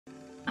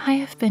I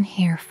have been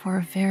here for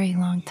a very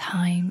long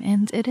time,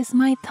 and it is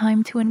my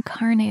time to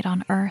incarnate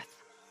on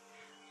Earth.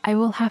 I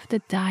will have to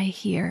die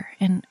here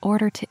in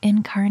order to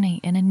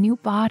incarnate in a new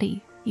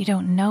body. You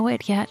don't know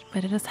it yet,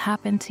 but it has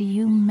happened to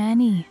you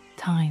many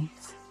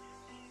times.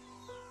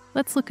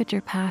 Let's look at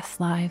your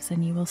past lives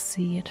and you will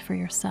see it for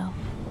yourself.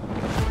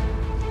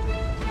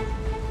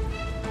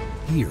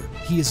 Here,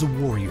 he is a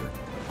warrior.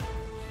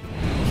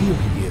 Here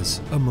he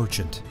is, a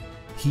merchant.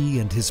 He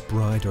and his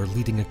bride are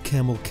leading a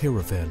camel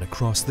caravan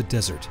across the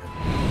desert.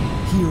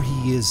 Here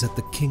he is at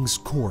the king's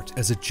court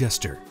as a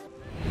jester.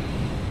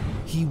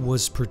 He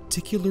was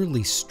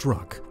particularly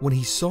struck when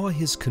he saw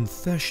his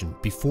confession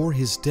before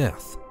his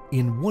death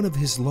in one of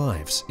his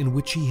lives in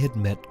which he had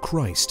met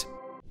Christ.